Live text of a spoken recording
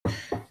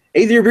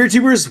Hey there, beer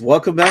tubers!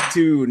 Welcome back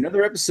to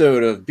another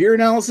episode of Beer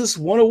Analysis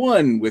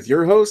 101 with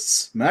your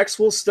hosts,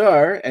 Maxwell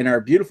Starr, and our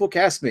beautiful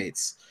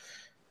castmates.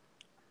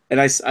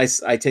 And I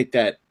take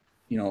that,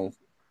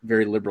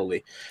 very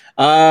liberally.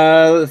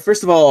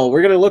 First of all,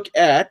 we're going to look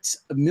at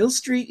Mill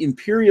Street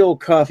Imperial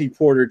Coffee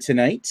Porter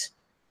tonight.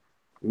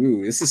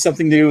 Ooh, this is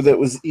something new that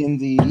was in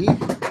the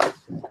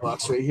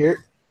box right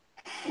here.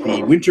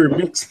 The Winter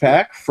Mix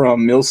Pack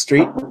from Mill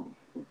Street.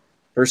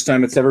 First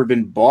time it's ever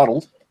been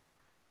bottled.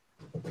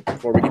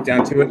 Before we get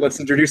down to it, let's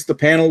introduce the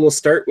panel. We'll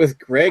start with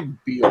Greg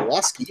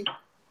Bielowski.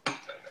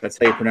 That's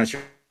how you pronounce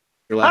your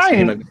last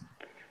name.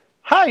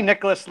 Hi,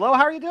 Nicholas Lowe.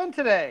 How are you doing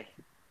today?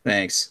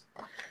 Thanks.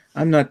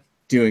 I'm not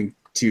doing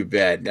too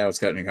bad. Now it's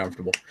gotten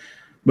uncomfortable.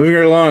 Moving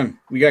right along,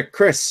 we got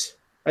Chris.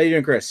 How you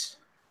doing, Chris?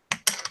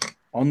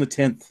 On the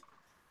 10th.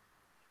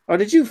 Oh,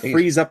 did you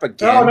freeze up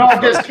again? Oh,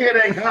 no, just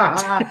kidding.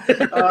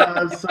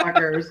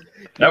 Suckers.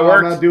 That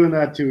works. I'm not doing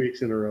that 2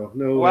 weeks in a row.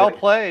 No. Well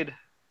played.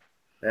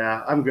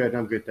 Yeah, I'm good.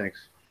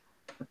 Thanks.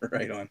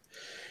 Right on.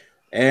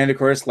 And, of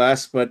course,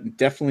 last but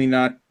definitely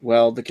not,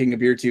 the King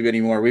of Beer Tube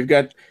anymore. We've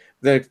got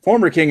the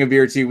former King of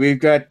Beer Tube. We've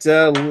got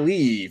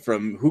Lee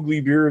from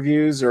Hoogly Beer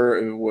Reviews,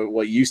 or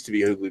what used to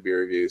be Hoogly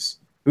Beer Reviews.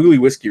 Hoogly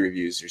Whiskey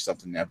Reviews or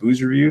something now.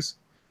 Booze Reviews?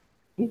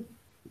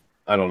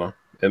 I don't know.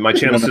 And my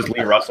channel says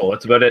Lee Russell.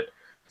 That's about it.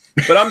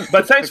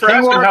 But thanks for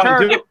asking how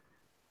I'm doing.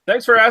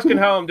 Thanks for asking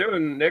how I'm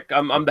doing, Nick.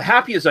 I'm the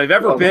happiest I've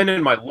ever been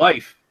in my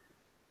life.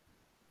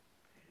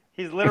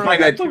 He's literally.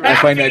 I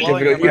find that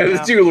difficult. You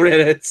got 2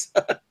 redheads.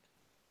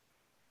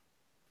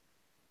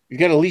 You've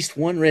got at least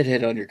 1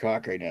 redhead on your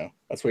cock right now.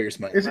 That's why you're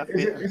smiling. Is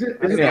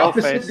it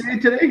opposite day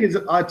today? It's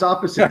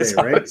opposite day,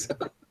 right?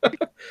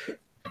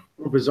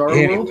 Bizarre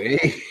anyway.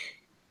 World.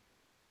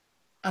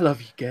 I love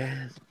you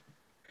guys.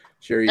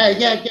 Sure.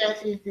 Yeah.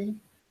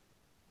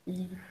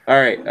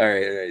 All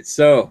right.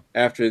 So,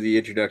 after the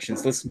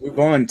introductions, let's move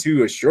on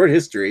to a short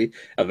history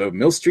of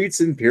Mill Street's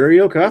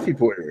Imperial Coffee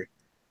Porter.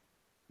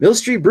 Mill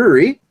Street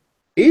Brewery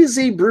is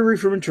a brewery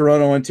from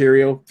Toronto,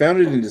 Ontario,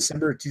 founded in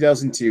December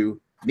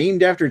 2002,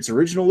 named after its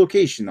original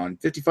location on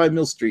 55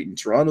 Mill Street in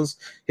Toronto's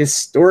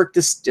historic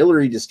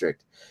Distillery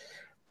District.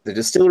 The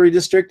Distillery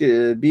District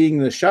being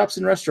the shops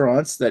and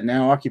restaurants that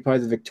now occupy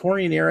the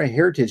Victorian-era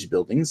heritage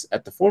buildings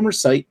at the former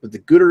site of the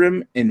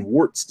Gooderham and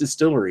Worts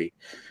Distillery,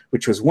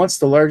 which was once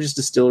the largest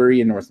distillery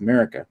in North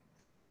America.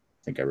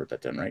 I think I wrote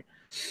that down right.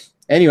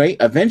 Anyway,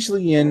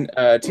 eventually in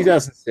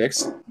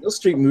 2006, Mill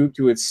Street moved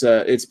to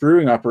its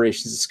brewing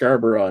operations in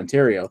Scarborough,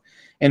 Ontario,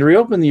 and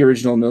reopened the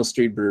original Mill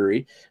Street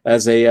Brewery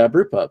as a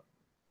brew pub.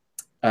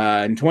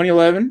 In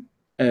 2011,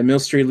 Mill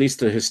Street leased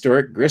the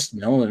historic Grist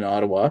Mill in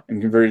Ottawa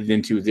and converted it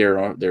into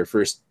their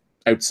first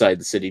outside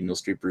the city Mill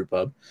Street brew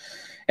pub.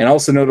 And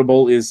also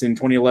notable is in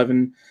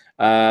 2011,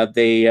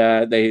 they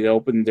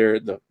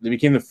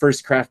became the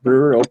first craft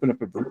brewer to open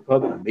up a brew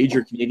pub at a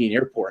major Canadian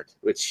airport,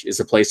 which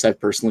is a place I've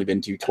personally been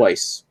to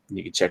twice.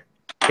 You can check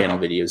channel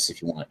videos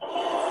if you want.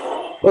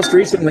 Most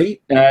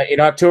recently, in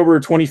October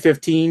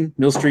 2015,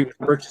 Mill Street was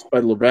purchased by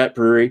the Labatt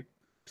Brewery,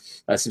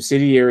 a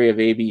subsidiary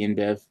of AB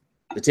InBev.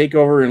 The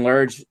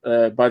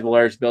takeover by the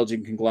large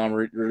Belgian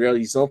conglomerate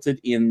resulted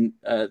in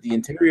the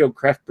Ontario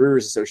Craft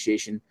Brewers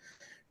Association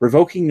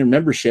revoking their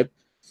membership,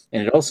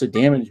 and it also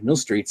damaged Mill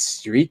Street's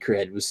street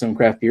cred with some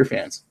craft beer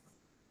fans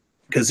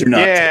because they're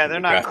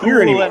not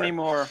cool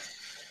anymore.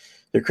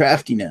 They're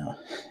crafty now,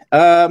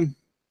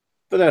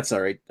 but that's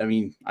all right. I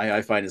mean,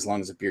 I find as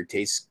long as the beer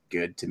tastes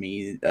good to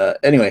me.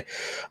 Anyway,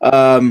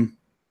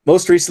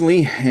 most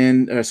recently,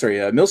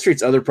 Mill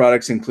Street's other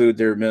products include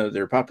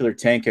their popular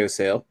Tank House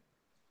Ale,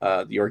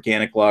 the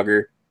Organic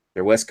Lager,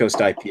 their West Coast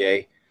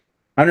IPA,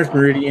 100th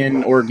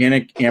Meridian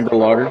Organic Amber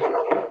Lager,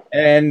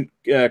 and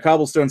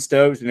Cobblestone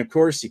Stout, and of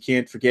course you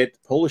can't forget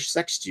Polish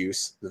Sex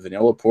Juice, the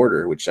Vanilla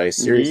Porter, which I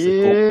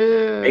seriously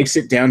hope makes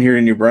it down here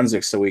in New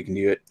Brunswick so we can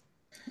do it.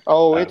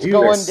 Oh, it's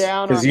going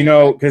down because you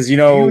know do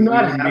you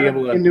not have it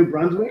in New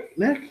Brunswick,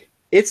 Nick?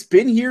 It's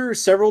been here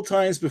several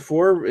times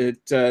before. I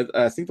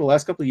think the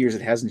last couple of years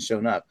it hasn't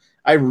shown up.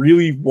 I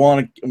really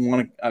want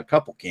a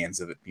couple cans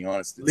of it. To be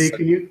honest, Lee,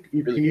 can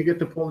you get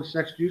the Polish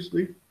Sex Juice,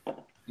 Lee?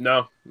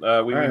 No,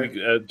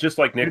 we just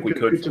like Nick, we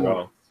could for a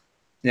while.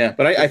 Yeah,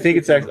 but I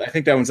think I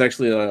think that one's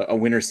actually a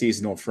winter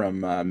seasonal from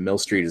Mill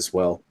Street as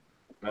well.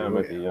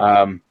 Might be,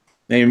 yeah.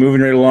 Then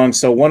moving right along.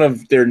 So one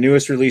of their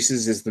newest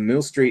releases is the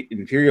Mill Street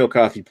Imperial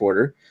Coffee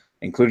Porter,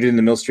 included in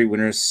the Mill Street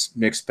Winners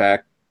Mix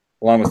Pack,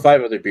 along with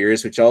 5 other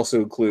beers, which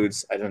also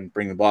includes, I didn't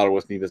bring the bottle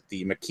with me, but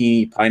the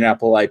McKinney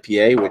Pineapple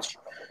IPA, which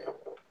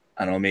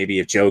I don't know, maybe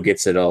if Joe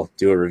gets it, I'll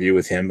do a review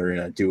with him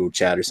or do a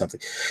chat or something.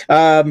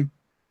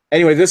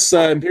 Anyway, this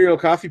Imperial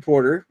Coffee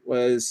Porter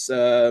was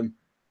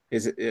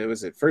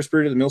first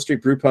brewed at the Mill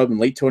Street Brew Pub in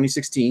late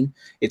 2016.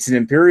 It's an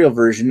Imperial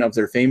version of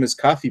their famous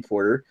coffee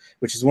porter,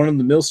 which is one of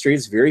the Mill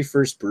Street's very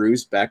first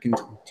brews back in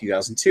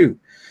 2002.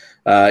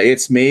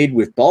 It's made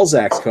with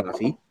Balzac's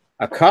coffee,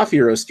 a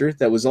coffee roaster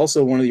that was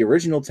also one of the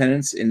original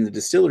tenants in the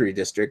Distillery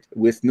District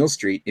with Mill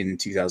Street in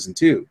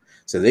 2002.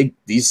 So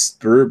these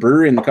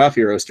brewery and the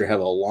coffee roaster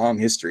have a long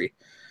history.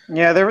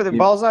 Yeah,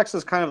 Balzac's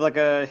is kind of like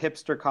a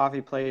hipster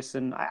coffee place,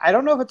 and I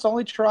don't know if it's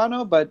only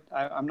Toronto, but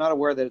I'm not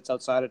aware that it's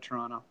outside of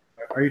Toronto.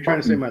 Are you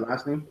trying to say my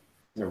last name?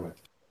 Never mind.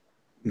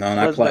 No,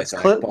 not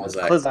Balzac.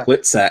 Balzac.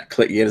 Clizac.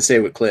 Clit. You got to say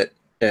it with clit.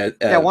 Yeah,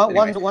 anyway.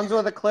 one's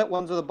with a clit,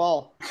 one's with a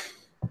ball.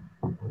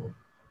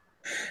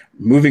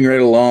 Moving right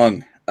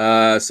along.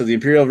 So the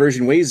Imperial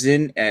version weighs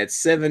in at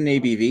 7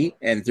 ABV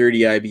and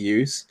 30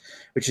 IBUs,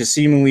 which is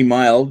seemingly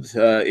mild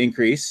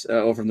increase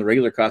from the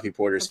regular coffee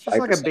porter's 5%. It's just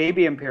like a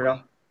baby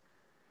Imperial.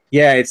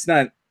 Yeah, it's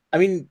not. I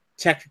mean,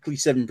 technically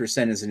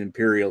 7% is an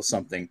Imperial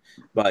something,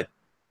 but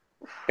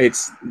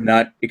it's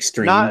not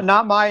extreme.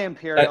 Not my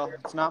Imperial.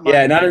 It's not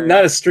my Imperial.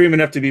 not extreme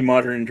enough to be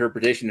modern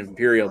interpretation of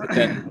Imperial. But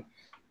then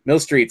Mill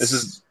Street's this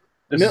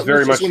is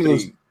very much one of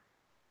those.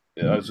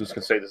 I was just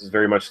gonna say this is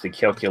very much the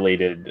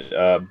calculated,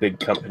 big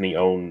company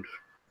owned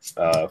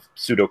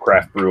pseudo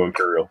craft brew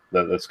Imperial.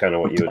 That's kind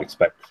of what you would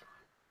expect.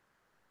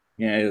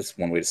 Yeah, that's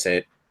one way to say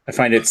it. I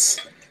find it's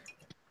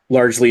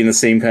largely in the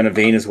same kind of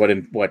vein as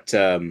what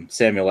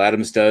Samuel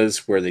Adams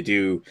does, where they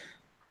do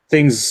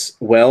things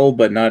well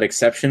but not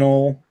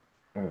exceptional.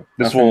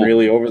 This won't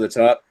really over the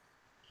top.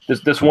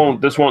 This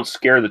won't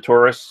scare the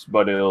tourists,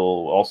 but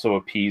it'll also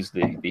appease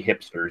the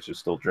hipsters who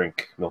still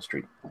drink Mill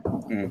Street.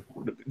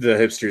 The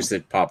hipsters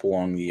that pop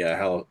along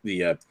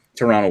the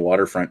Toronto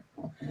waterfront.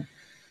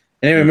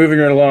 Anyway, moving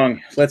right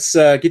along. Let's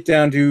get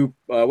down to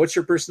what's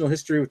your personal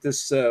history with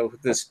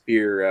this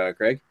beer,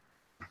 Greg?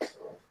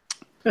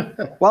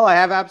 Well, I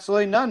have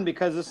absolutely none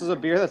because this is a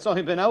beer that's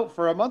only been out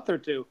for a month or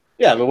two.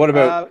 Yeah, but what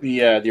about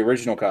the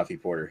original coffee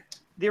porter?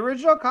 The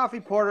original coffee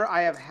porter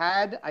I have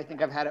had. I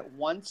think I've had it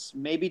once,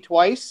 maybe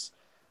twice.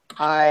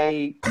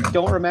 I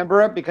don't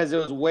remember it because it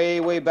was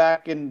way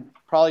back in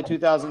probably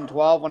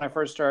 2012 when I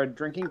first started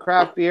drinking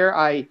craft beer.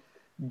 I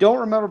don't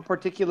remember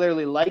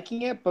particularly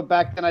liking it, but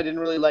back then I didn't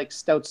really like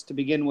stouts to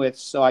begin with,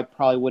 so I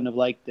probably wouldn't have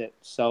liked it.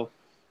 So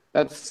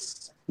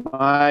that's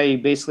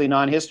my basically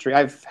non-history.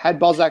 I've had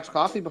Balzac's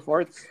coffee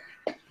before. It's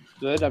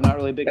good. I'm not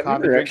really a big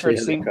coffee drinker. It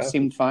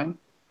seemed fine.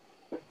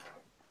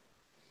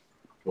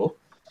 Cool.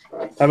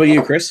 How about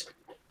you, Chris?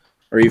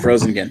 Or are you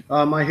frozen again?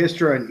 My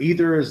history on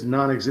either is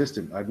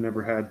non-existent. I've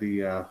never had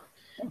the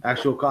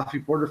actual coffee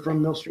porter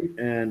from Mill Street,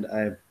 and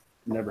I've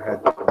never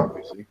had this one,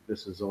 obviously.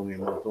 This is only a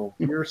month old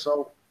beer,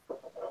 so...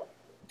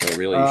 A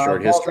really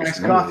short history. Balzac's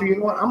coffee, you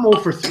know what? I'm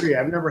 0 for 3.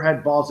 I've never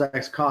had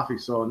Balzac's coffee,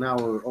 so now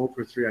we're 0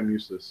 for 3. I'm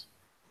useless.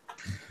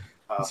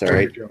 That's all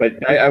right.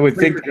 But I would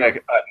think that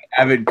an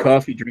avid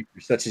coffee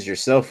drinker such as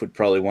yourself would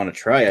probably want to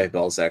try a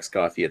Balzac's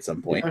coffee at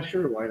some point. Yeah,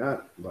 sure, why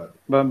not?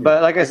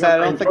 But like I said,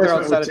 I don't think they're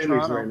outside of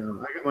Toronto. Right now.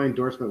 I got my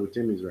endorsement with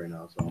Timmy's right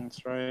now. So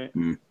that's right.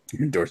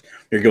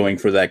 You're going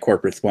for that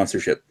corporate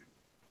sponsorship.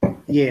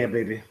 Yeah,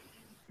 baby.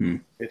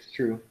 It's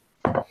true.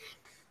 All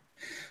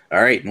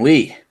right,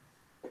 Lee.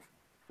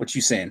 What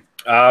you saying?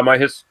 My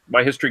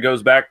history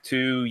goes back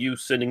to you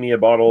sending me a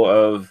bottle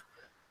of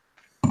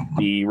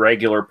the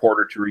regular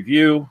porter to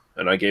review,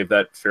 and I gave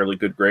that fairly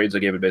good grades. I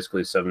gave it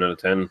basically a 7 out of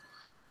 10.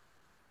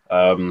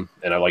 And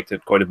I liked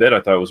it quite a bit.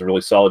 I thought it was a really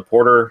solid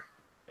porter.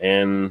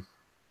 And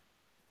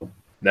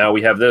now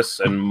we have this,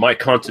 and my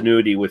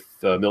continuity with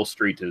Mill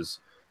Street has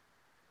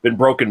been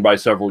broken by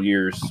several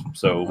years.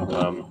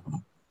 So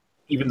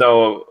even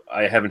though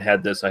I haven't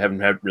had this, I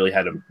haven't really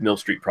had a Mill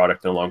Street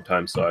product in a long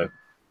time, so I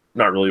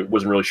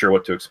wasn't really sure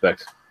what to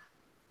expect.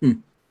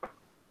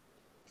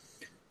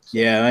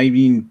 Yeah, I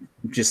mean,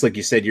 just like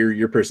you said,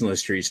 your personal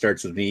history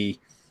starts with me.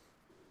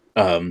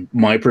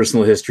 My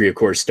personal history, of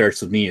course,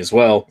 starts with me as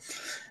well,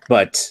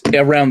 but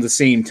around the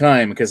same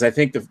time, because I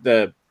think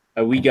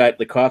we got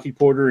the coffee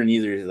porter in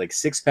either like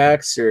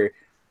 6-packs or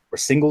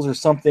singles or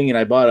something, and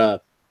I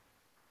bought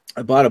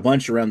a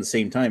bunch around the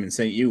same time and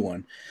sent you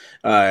one,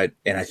 and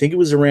I think it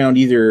was around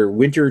either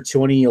winter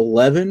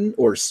 2011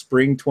 or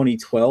spring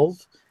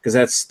 2012, because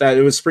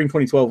it was spring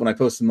 2012 when I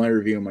posted my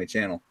review on my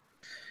channel,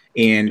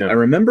 and yeah. I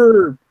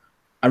remember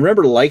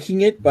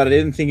liking it, but I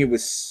didn't think it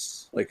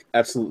was like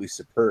absolutely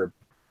superb.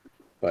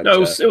 But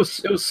no, it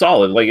was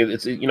solid. Like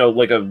it's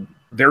like a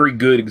very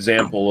good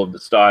example of the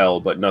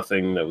style, but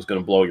nothing that was going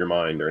to blow your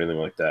mind or anything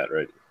like that,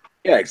 right?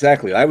 Yeah,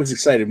 exactly. I was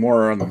excited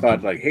more on the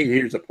thought like, hey,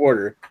 here's a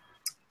porter,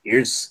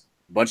 here's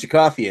a bunch of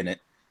coffee in it.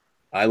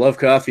 I love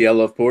coffee, I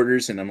love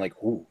porters, and I'm like,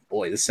 oh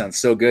boy, this sounds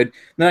so good. And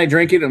then I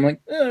drink it, and I'm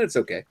like, it's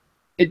okay.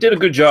 It did a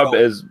good job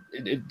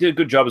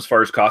as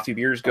far as coffee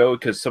beers go,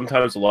 because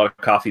sometimes a lot of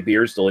coffee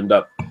beers they'll end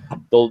up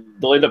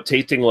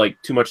tasting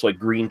like too much like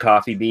green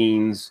coffee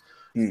beans,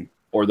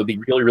 or they'll be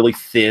really, really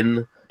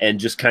thin and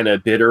just kind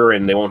of bitter,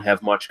 and they won't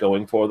have much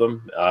going for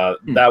them.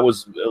 That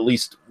was at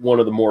least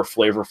one of the more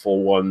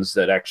flavorful ones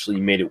that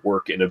actually made it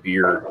work in a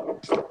beer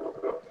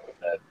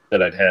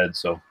that I'd had.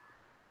 So,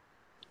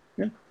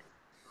 yeah.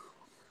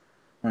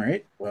 All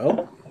right.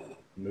 Well,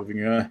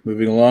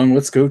 moving along.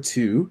 Let's go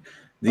to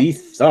the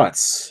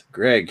thoughts.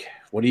 Greg,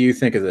 what do you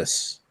think of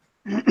this?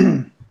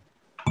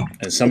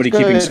 Is somebody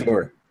keeping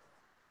score?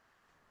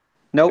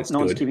 Nope, no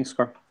one's keeping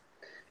score.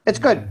 It's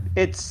good.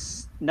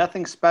 It's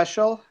nothing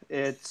special.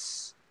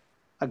 It's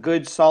a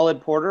good, solid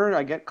porter.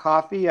 I get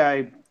coffee.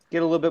 I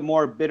get a little bit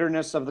more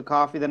bitterness of the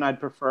coffee than I'd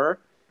prefer.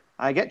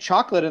 I get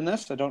chocolate in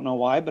this. I don't know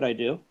why, but I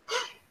do.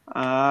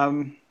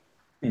 Um,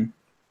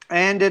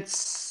 and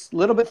it's a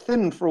little bit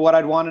thin for what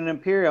I'd want an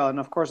Imperial. And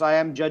of course, I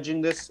am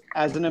judging this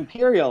as an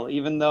Imperial,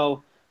 even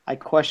though I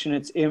question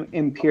its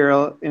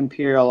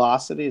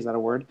imperialosity. Is that a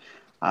word?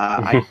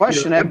 I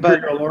question it,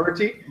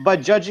 Imperiality.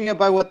 but judging it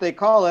by what they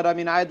call it, I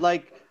mean, I'd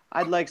like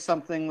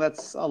something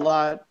that's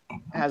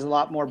has a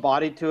lot more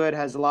body to it,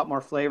 has a lot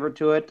more flavor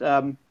to it.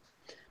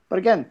 But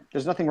again,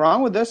 there's nothing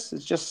wrong with this.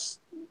 It's just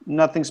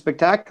nothing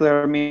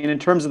spectacular. I mean, in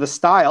terms of the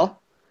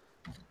style,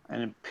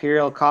 an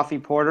Imperial coffee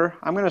porter,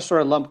 I'm going to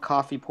sort of lump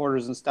coffee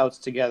porters and stouts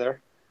together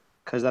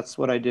because that's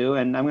what I do.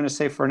 And I'm going to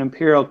say for an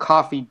Imperial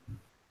coffee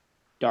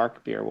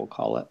dark beer, we'll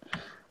call it.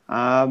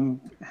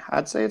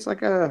 I'd say it's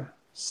like a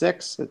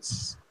 6.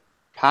 It's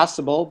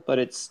passable, but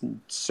it's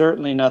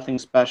certainly nothing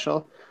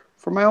special.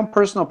 For my own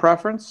personal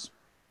preference,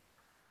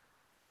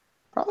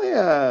 probably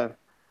a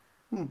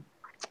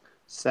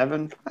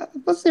 7.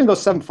 Let's even go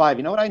 7.5.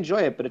 You know what? I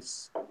enjoy it, but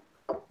it's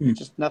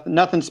just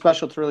nothing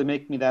special to really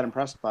make me that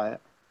impressed by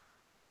it.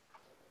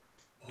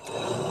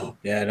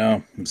 Yeah,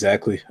 no,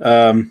 exactly.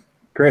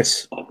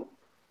 Chris,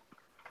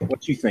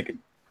 what you thinking?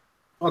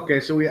 Okay,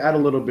 so we add a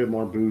little bit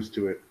more booze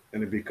to it,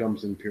 and it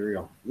becomes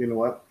Imperial. You know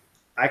what?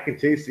 I can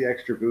taste the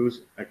extra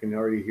booze. I can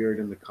already hear it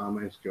in the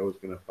comments. Joe's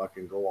gonna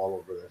fucking go all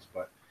over this,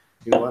 but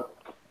you know what?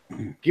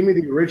 Give me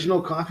the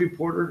original coffee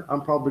porter.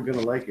 I'm probably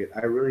gonna like it.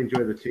 I really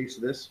enjoy the taste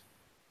of this.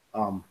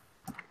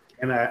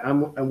 And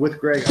I'm with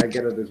Greg. I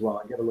get it as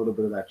well. I get a little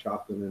bit of that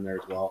chocolate in there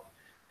as well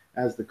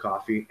as the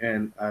coffee.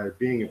 And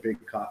being a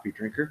big coffee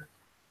drinker,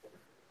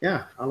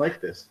 yeah, I like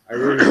this. I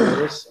really enjoy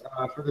this.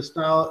 For the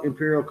style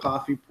Imperial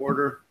coffee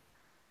porter,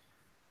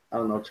 I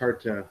don't know. It's hard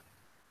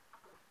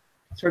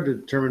to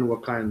determine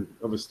what kind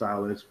of a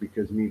style it is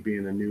because me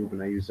being a noob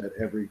and I use that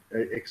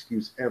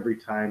excuse every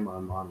time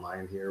I'm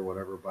online here or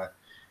whatever. But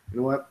you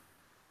know what?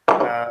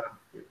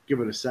 Give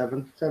it a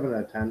 7 out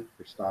of 10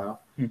 for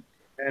style.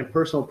 And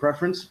personal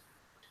preference,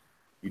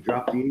 you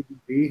drop the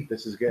ABV.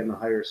 This is getting a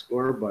higher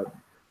score, but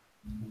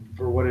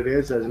for what it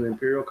is as an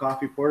Imperial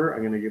coffee porter,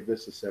 I'm going to give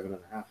this a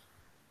 7.5.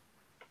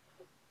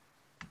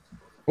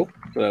 Cool.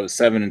 So that was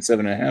 7 and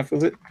 7.5,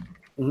 was it?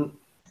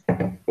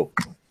 Mm-hmm. Cool.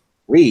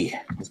 Lee,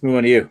 let's move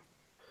on to you.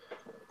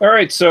 All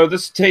right, so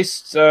this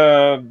tastes.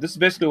 This is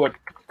basically what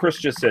Chris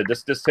just said.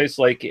 This tastes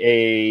like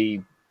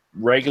a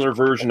regular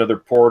version of their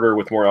porter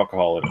with more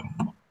alcohol in it.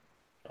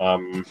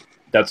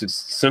 That's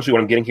essentially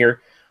what I'm getting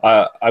here.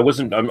 I was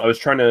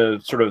trying to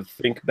sort of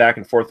think back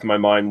and forth in my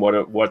mind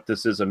what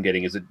this is I'm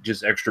getting. Is it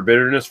just extra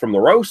bitterness from the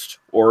roast,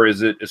 or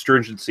is it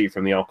astringency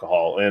from the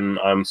alcohol? And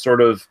I'm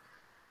sort of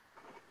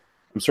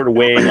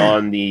weighing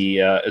on the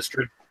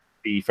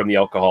astringency from the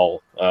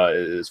alcohol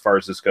as far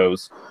as this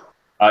goes.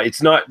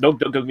 It's not. Don't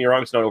get me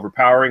wrong. It's not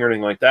overpowering or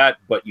anything like that.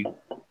 But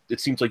it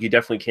seems like you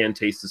definitely can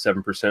taste the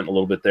 7% a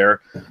little bit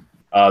there.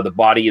 The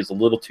body is a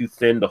little too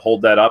thin to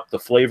hold that up. The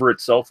flavor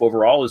itself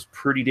overall is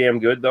pretty damn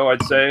good, though,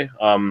 I'd say.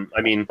 I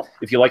mean,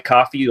 if you like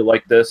coffee, you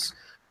like this.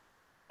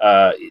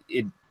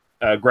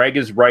 Greg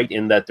is right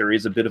in that there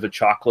is a bit of a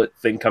chocolate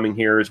thing coming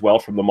here as well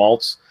from the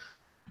malts.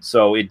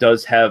 So it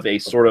does have a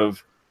sort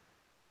of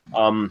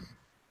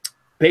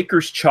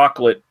baker's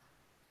chocolate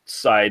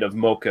side of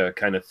mocha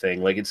kind of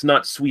thing. Like, it's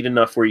not sweet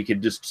enough where you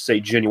could just say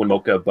genuine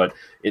mocha, but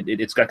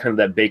it's got kind of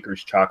that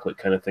baker's chocolate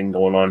kind of thing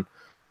going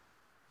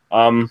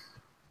on.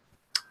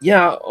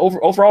 Yeah,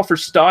 overall for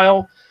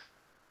style,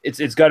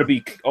 it's got to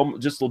be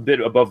just a little bit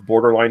above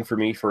borderline for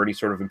me for any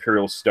sort of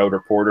Imperial stout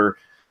or porter.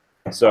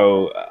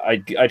 So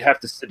I'd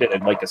have to sit it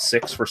at like a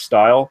 6 for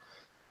style.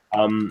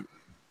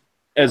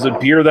 As a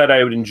beer that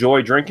I would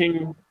enjoy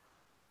drinking,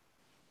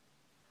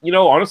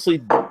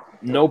 honestly,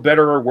 no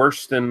better or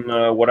worse than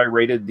what I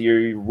rated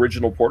the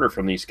original porter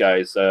from these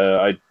guys.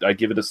 I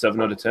give it a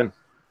 7 out of 10.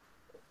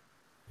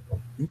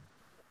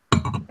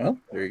 Well,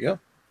 there you go.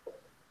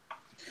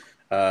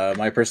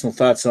 My personal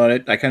thoughts on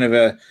it. I kind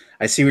of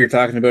I see what you're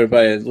talking about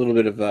a little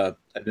bit of an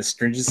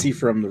astringency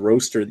from the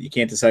roast, or you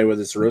can't decide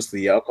whether it's the roast or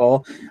the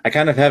alcohol. I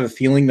kind of have a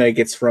feeling like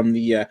it's from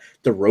the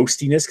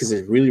roastiness because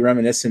it's really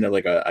reminiscent of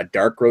like a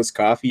dark roast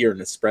coffee or an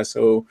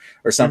espresso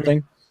or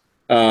something.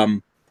 Mm-hmm.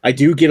 I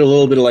do get a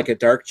little bit of like a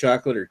dark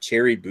chocolate or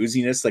cherry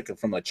booziness, like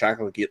from a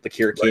chocolate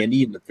liqueur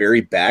candy in the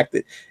very back.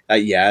 That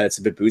it's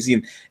a bit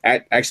boozy.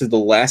 And actually, the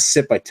last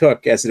sip I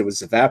took as it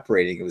was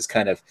evaporating, it was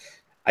kind of.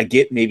 I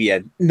get maybe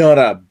not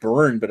a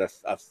burn, but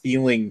a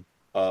feeling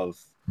of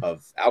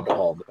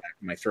alcohol in the back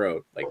of my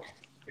throat. Like,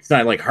 it's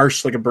not like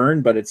harsh like a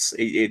burn, but it's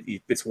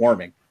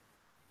warming.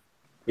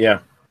 Yeah.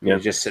 I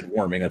just said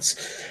warming.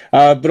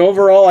 But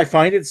overall, I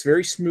find it's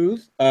very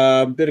smooth.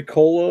 Bit of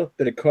cola,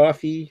 bit of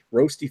coffee,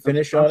 roasty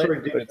finish on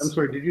it. I'm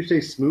sorry. Did you say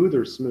smooth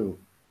or smooth?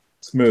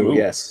 Smooth.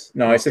 Yes.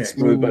 No, I said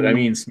smooth, but I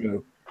mean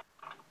smooth.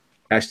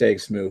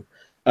 Hashtag smooth.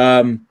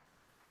 The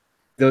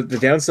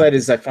downside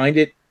is I find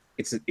it.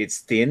 It's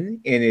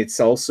thin and it's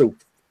also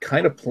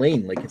kind of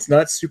plain. Like, it's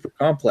not super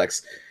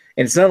complex,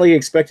 and it's not like I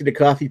expected a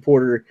coffee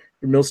porter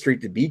from Mill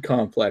Street to be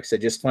complex. I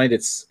just find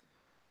it's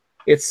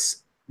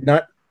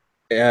not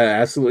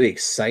absolutely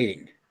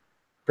exciting.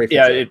 Pray for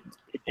Yeah, Joe.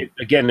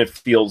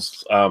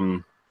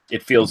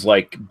 it feels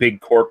like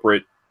big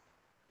corporate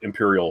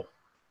Imperial,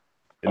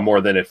 and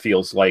more than it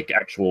feels like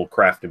actual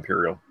craft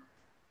Imperial.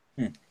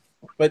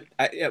 But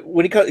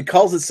when it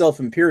calls itself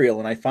Imperial,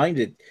 and I find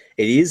it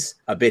is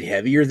a bit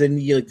heavier than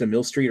the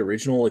Mill Street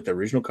original, like the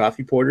original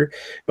coffee porter.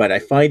 But I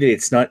find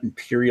it's not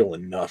Imperial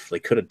enough. They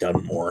could have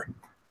done more.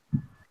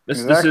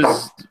 This Exactly.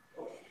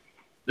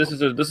 this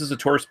is a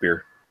tourist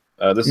beer.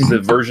 This is a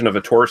version of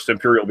a tourist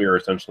Imperial beer,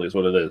 essentially, is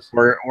what it is.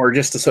 Or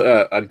just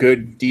a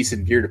good,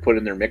 decent beer to put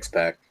in their mix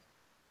pack.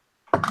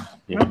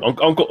 Yeah.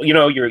 Uncle,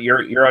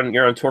 you're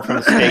on tour from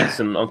the States,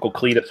 and Uncle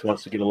Cletus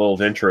wants to get a little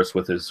adventurous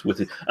with his.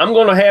 I'm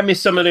going to have me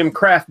some of them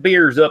craft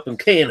beers up in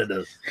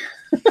Canada.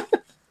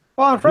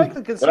 Well, and frankly,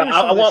 But considering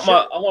I want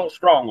a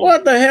strong one.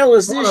 What the hell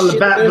is One this on the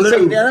shit? Bat This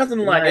ain't Blue. nothing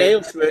like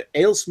Right.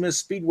 Alesmith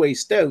Speedway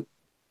Stout.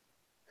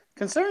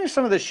 considering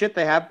some of the shit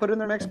they have put in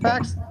their mix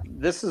packs,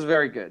 this is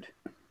very good.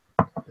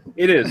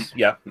 It is,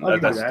 yeah. I'll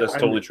give you That's that.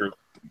 totally true.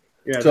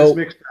 Yeah, So- this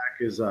mix pack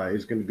is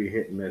going to be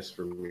hit and miss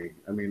for me.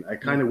 I mean, I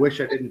kind of wish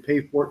I didn't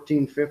pay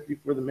 $14.50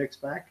 for the mix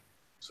pack,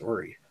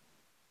 Sorry.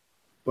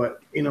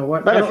 but you know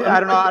what? But I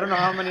don't know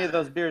how many of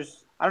those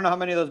beers. I don't know how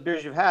many of those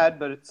beers you've had,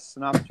 but it's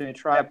an opportunity to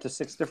try up to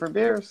 6 different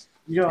beers.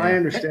 You know, I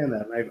understand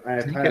that. I've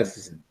had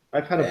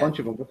a bad. bunch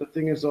of them, but the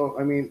thing is, though,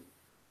 I mean,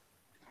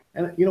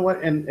 and you know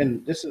what?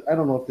 And this is, I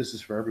don't know if this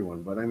is for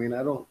everyone, but I mean,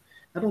 I don't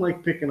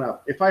like picking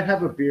up. If I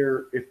have a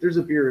beer, if there's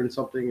a beer in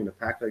something in a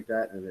pack like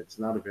that, and it's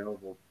not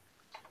available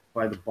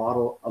by the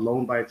bottle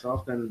alone by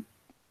itself, then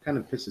it kind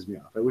of pisses me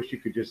off. I wish you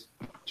could just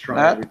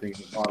try everything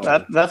in the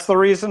bottle. That's the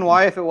reason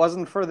why, if it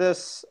wasn't for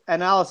this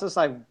analysis,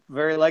 I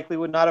very likely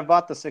would not have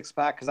bought the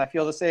 6-pack, because I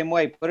feel the same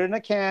way. Put it in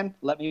a can.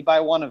 Let me buy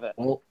one of it.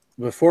 Well,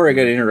 before I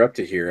got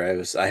interrupted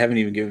here, I haven't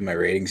even given my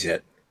ratings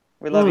yet.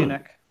 We love you,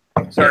 Nick.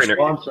 Sorry, Nick.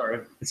 Oh, I'm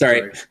sorry.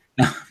 Sorry.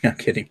 No, I'm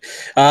kidding.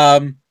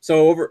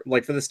 So over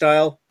for the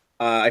style,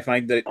 I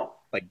find that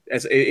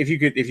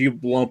if you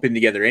lump in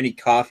together any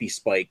coffee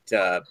spiked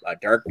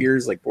dark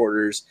beers like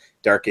porters,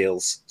 dark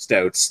ales,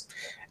 stouts,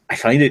 I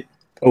find it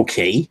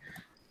okay.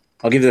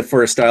 I'll give it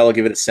for a style. I'll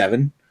give it a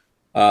 7.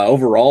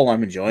 Overall,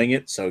 I'm enjoying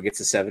it, so it gets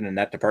a 7 in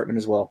that department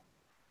as well.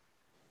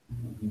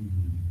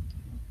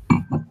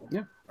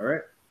 Yeah. All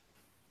right.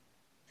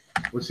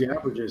 What's the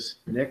averages,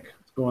 Nick?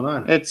 What's going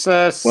on? It's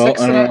Unless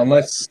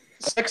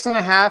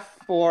 6.5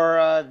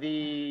 for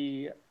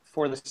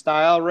the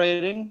style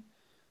rating.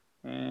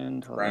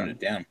 And hold round on. it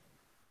down,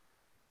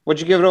 What'd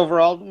you give it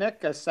overall,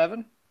 Nick? A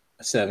 7?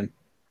 a 7,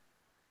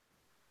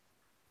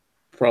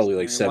 probably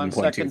like Give me 1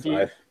 second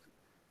 7.25.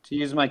 to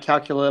use my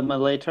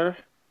calculator.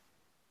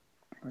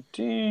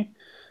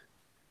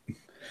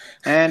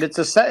 And it's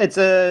a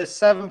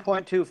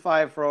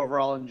 7.25 for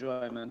overall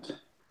enjoyment.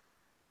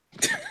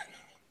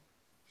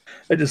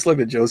 I just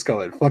looked at Joe's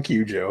comment. Fuck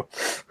you, Joe.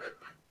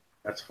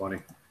 That's funny.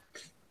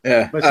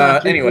 Yeah. But it's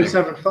not Anyway.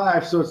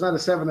 3.75, so it's not a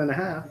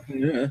 7.5.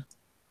 Yeah.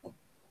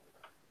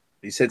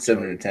 He said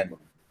 7 out of 10.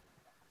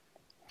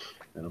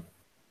 No.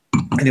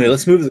 Anyway,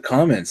 let's move to the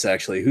comments.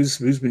 Actually, who's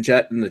been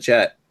chatting in the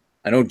chat?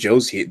 I know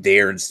Joe's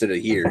there instead of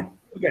here.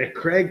 Okay,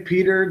 Craig,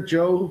 Peter,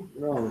 Joe.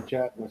 No, I'm in the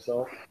chat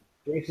myself.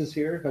 Jace is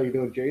here. How you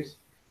doing, Jace?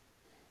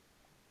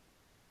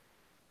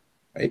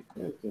 Right.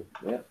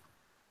 Yeah.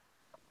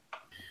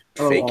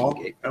 Hello, Faking all.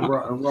 gate. And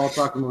we're all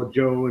talking about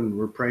Joe, and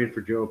we're praying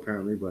for Joe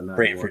apparently, but not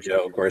Praying for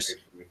Joe, of course.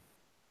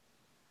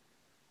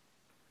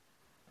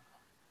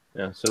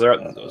 Yeah, so they're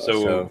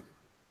so.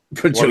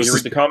 But Want me to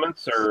read the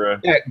comments,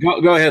 or yeah,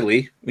 go ahead,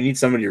 Lee. We need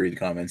somebody to read the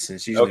comments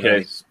since usually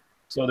okay?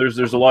 So there's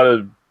a lot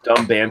of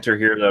dumb banter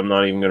here that I'm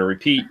not even going to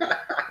repeat.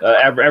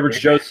 Average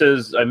Joe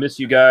says, "I miss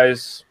you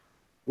guys."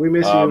 We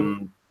miss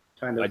you.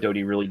 Kind of. I doubt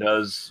he really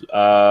does.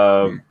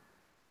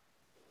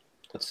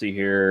 Let's see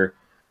here.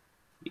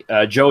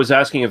 Joe is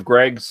asking if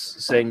Greg's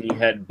saying he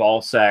had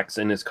ball sacks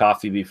in his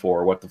coffee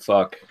before. What the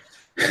fuck?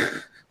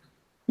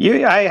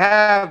 I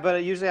have, but I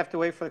usually have to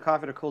wait for the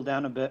coffee to cool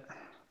down a bit.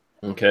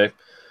 Okay.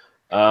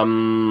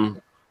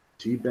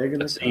 Teabagging.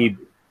 Let's see.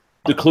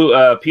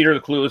 Peter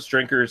the Clueless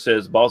Drinker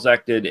says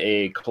Balzac did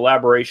a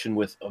collaboration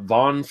with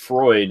von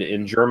Freud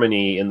in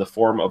Germany in the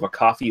form of a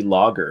coffee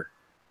lager.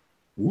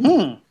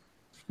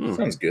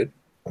 Sounds good.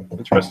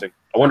 Interesting.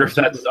 I wonder if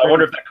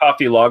that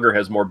coffee lager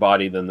has more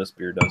body than this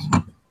beer does.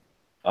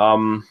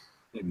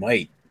 It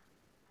might.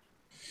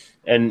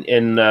 And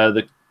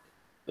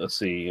let's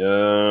see.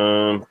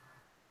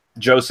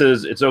 Joe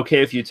says it's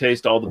okay if you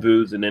taste all the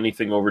booze and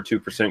anything over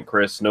 2%,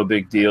 Chris. No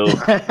big deal.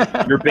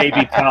 Your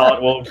baby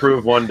palate will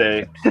improve one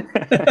day.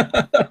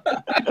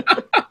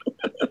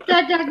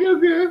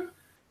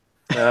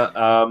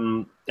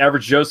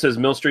 Average Joe says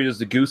Mill Street is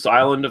the Goose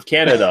Island of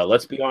Canada.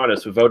 Let's be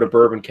honest, without a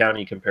Bourbon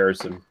County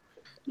comparison.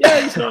 Yeah,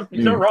 he's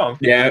not wrong.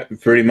 Yeah,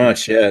 pretty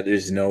much. Yeah,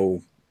 there's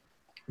no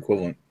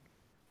equivalent.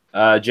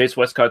 Jace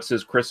Westcott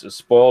says Chris is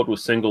spoiled with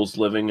singles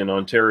living in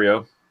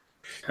Ontario.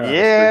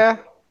 Yeah,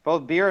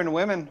 both beer and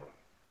women.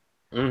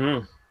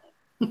 Mm-hmm.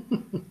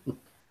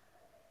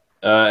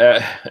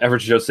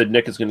 Average Joe said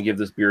Nick is going to give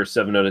this beer a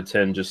 7 out of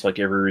 10, just like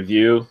every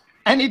review.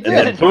 And he And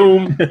then did.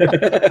 boom.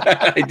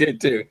 I did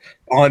too,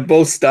 on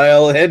both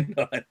style and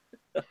non.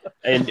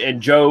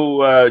 And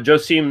Joe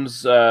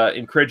seems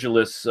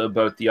incredulous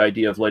about the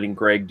idea of letting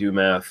Greg do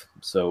math.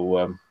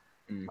 So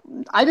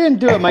I didn't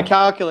do it. My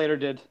calculator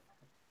did.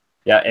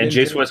 yeah, and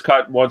Jace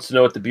Westcott wants to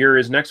know what the beer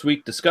is next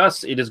week.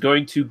 Discuss. It is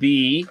going to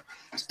be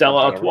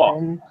Stella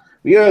Artois.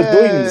 We are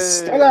doing Yay.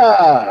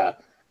 Stella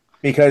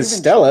because Even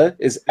Stella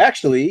is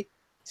actually,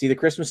 see the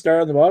Christmas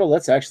star on the bottle.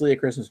 That's actually a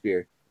Christmas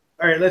beer.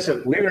 All right,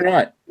 listen. Believe it or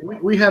not,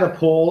 We had a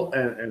poll,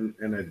 and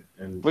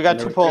We got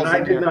two polls And I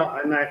in did here.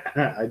 not, and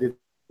I did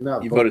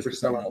not You vote voted for for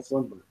something Stella else.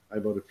 one, but I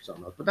voted for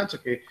something else. But that's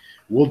okay.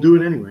 We'll do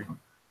it anyway.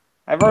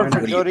 I voted for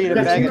What do you- Jody to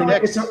Because, bag You of know,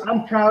 dicks.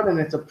 I'm proud, and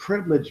it's a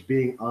privilege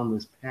being on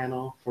this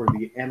panel for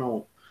the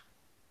Anno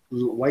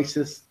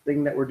Weisis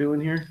thing that we're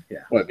doing here. Yeah.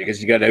 what? Because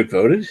you got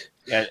outvoted?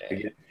 Yeah,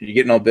 You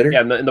getting all bitter?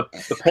 yeah. And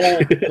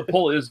the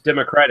poll is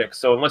democratic.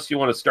 So unless you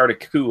want to start a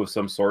coup of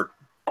some sort.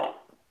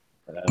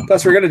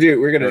 Plus, we're gonna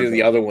do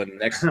the other one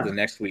the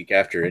next week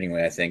after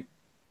anyway. I think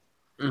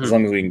Mhm. as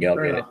long as we can get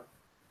it. enough.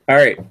 All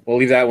right, we'll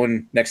leave that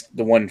one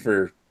the one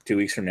for 2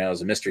 weeks from now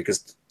is a mystery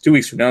because 2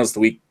 weeks from now is the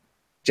week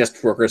just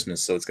before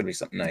Christmas, so it's gonna be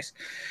something nice.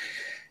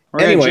 We're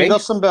gonna Anyway. jingle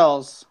some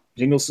bells.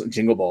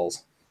 Jingle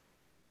balls.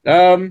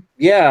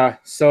 Yeah.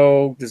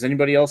 So, does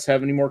anybody else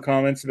have any more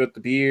comments about the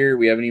beer?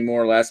 We have any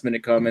more last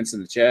minute comments in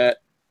the chat?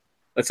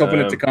 Let's open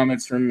it to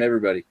comments from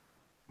everybody.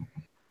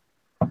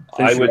 I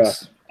Finish it would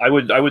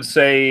off.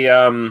 say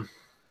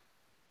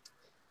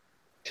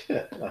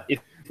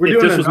We're if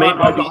doing this a was made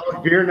by the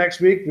non-alcoholic beer next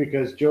week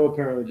because Joe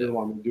apparently didn't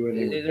want me to do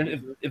it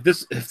anyway.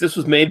 if this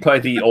was made by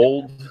the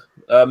old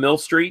Mill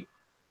Street,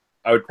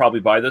 I would probably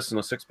buy this in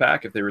a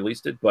 6-pack if they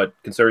released it. But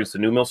considering it's the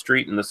new Mill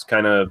Street and this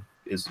kind of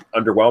is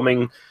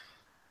underwhelming,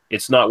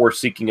 it's not worth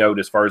seeking out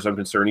as far as I'm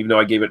concerned. Even though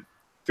I gave it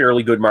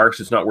fairly good marks,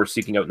 it's not worth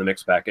seeking out in the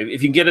mix pack. If you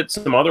can get it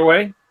some other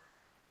way,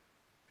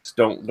 just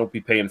don't be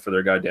paying for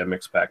their goddamn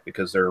mix pack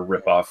because they're a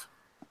rip-off.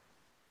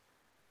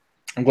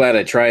 I'm glad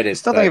I tried I it.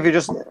 still think if you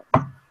just,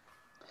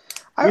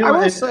 I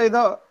will say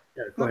though.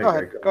 Yeah, No, go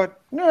ahead. Go ahead.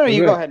 No,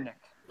 you go ahead, Nick.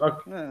 Okay.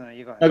 No,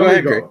 you go ahead. No, go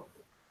ahead, Greg.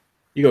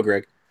 You go,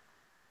 Greg.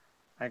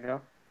 I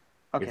go.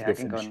 Okay, You I go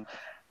can finish. go.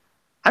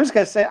 I'm just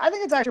gonna say I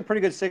think it's actually a pretty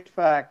good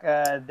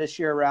 6-pack this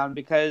year around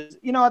because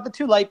at the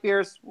 2 light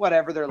beers,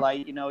 whatever they're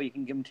light, you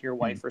can give them to your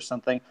wife or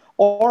something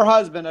or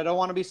husband. I don't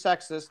want to be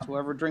sexist.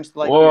 Whoever drinks the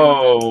light beer.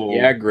 Whoa!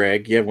 Yeah,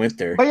 Greg. You went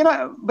there. But you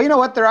know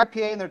what? Their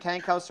IPA and their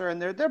Tank Houser,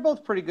 and they're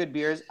both pretty good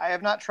beers. I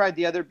have not tried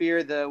the other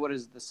beer, what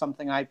is the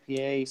something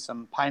IPA,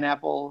 some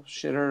pineapple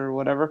shit or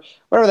whatever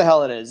the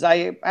hell it is.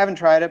 I haven't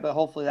tried it, but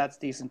hopefully that's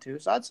decent too.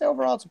 So I'd say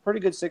overall it's a pretty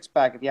good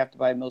 6-pack if you have to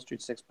buy a Mill Street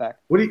 6-pack.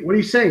 What are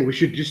you saying? We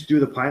should just do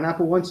the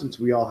pineapple one since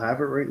we all have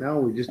it right now.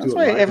 We just That's do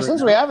it. right. live right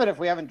Since now? we have it, if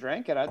we haven't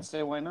drank it, I'd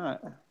say why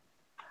not.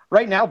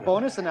 Right now,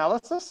 bonus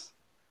analysis.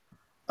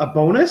 A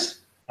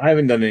bonus? I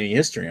haven't done any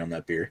history on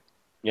that beer.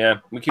 Yeah,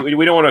 we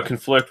don't want to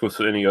conflict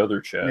with any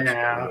other chats.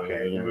 Yeah,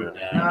 okay.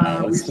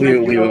 No, let's we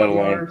leave it said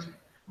alone. yours.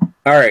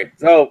 All right.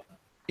 So,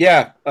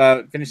 yeah,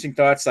 finishing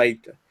thoughts. I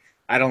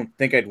don't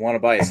think I'd want to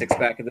buy a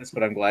 6-pack of this,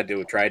 but I'm glad to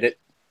have tried it.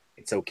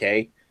 It's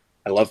okay.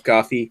 I love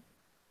coffee.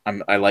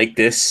 I like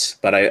this,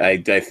 but I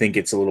think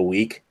it's a little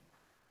weak.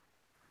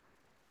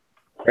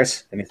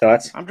 Chris, any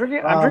thoughts? I'm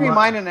drinking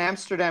mine in an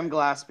Amsterdam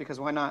glass because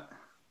why not?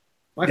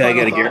 My Yeah, I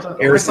final gotta thoughts on-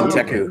 get Harrison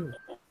Teku.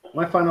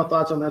 My final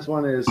thoughts on this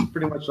one is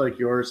pretty much like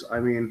yours. I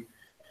mean,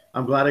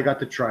 I'm glad I got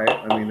to try it.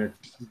 I mean,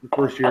 it's the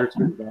first year it's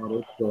been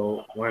bottled,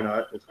 so why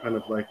not? It's kind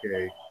of like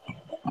a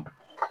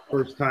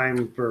first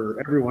time for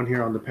everyone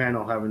here on the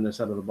panel having this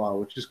out of the bottle,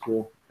 which is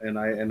cool, and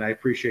I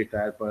appreciate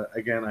that. But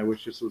again, I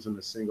wish this was in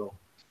a single.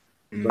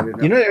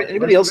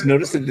 Anybody else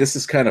notice that this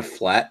is kind of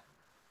flat?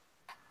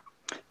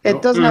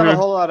 It doesn't have a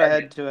whole lot of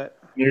head to it.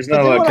 There's It not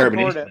a did lot of when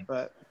I poured carbonation. it,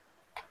 but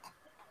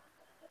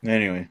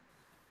Anyway,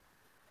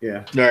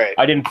 Yeah. all right.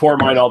 I didn't pour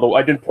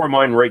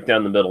mine right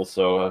down the middle.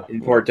 So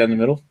You pour it down the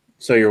middle,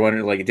 so you're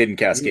wondering like it didn't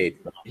cascade.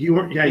 You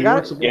weren't. Yeah, You you got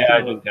weren't it? supposed yeah, I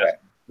to. didn't test.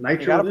 Nitro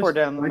You gotta this? pour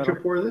down the Nitro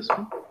middle. pour this?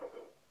 All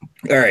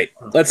right,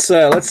 let's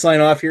sign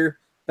off here.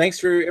 Thanks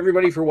for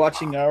everybody for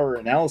watching our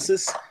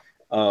analysis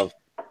of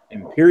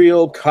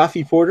Imperial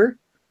Coffee Porter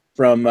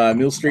from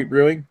Mill Street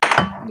Brewing,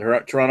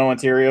 Toronto,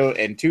 Ontario,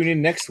 and tune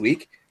in next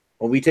week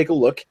when we take a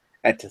look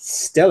at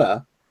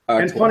Stella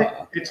And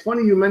Artois. it's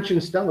funny you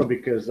mentioned Stella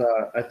because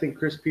I think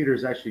Chris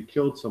Peters actually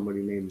killed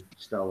somebody named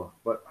Stella,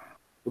 but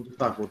we'll just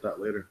talk about that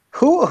later.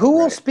 who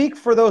will Right. speak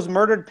for those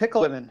murdered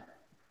pickle women?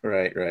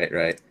 Right.